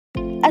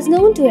As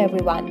known to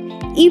everyone,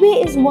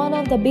 eBay is one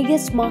of the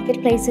biggest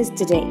marketplaces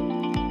today.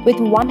 With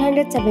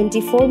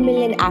 174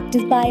 million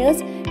active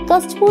buyers,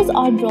 customers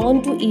are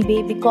drawn to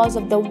eBay because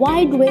of the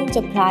wide range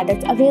of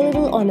products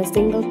available on a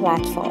single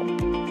platform.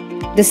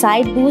 The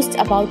site boasts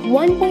about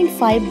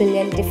 1.5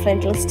 billion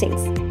different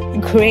listings.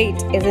 Great,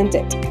 isn't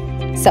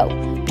it? So,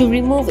 to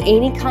remove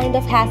any kind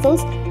of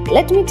hassles,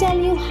 let me tell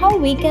you how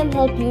we can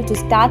help you to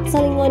start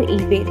selling on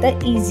eBay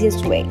the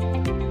easiest way.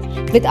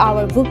 With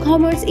our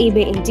WooCommerce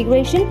eBay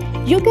integration,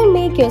 you can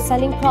make your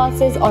selling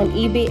process on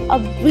eBay a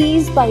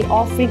breeze by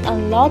offering a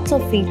lots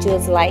of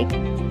features like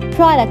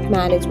product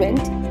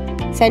management,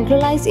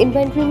 centralized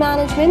inventory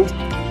management,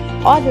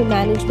 order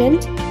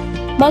management,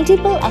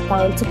 multiple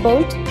account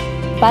support,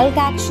 bulk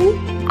action,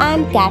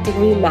 and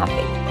category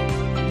mapping.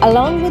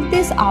 Along with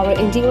this, our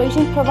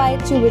integration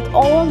provides you with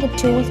all the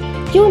tools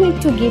you need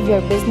to give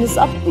your business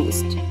a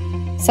boost.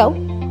 So,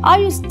 are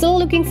you still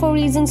looking for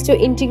reasons to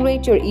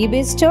integrate your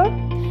eBay store?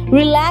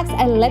 Relax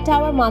and let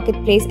our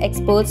marketplace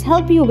experts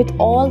help you with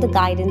all the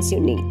guidance you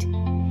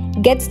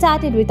need. Get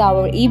started with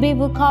our eBay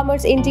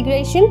WooCommerce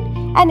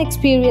integration and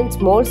experience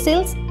more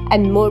sales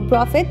and more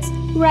profits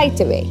right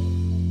away.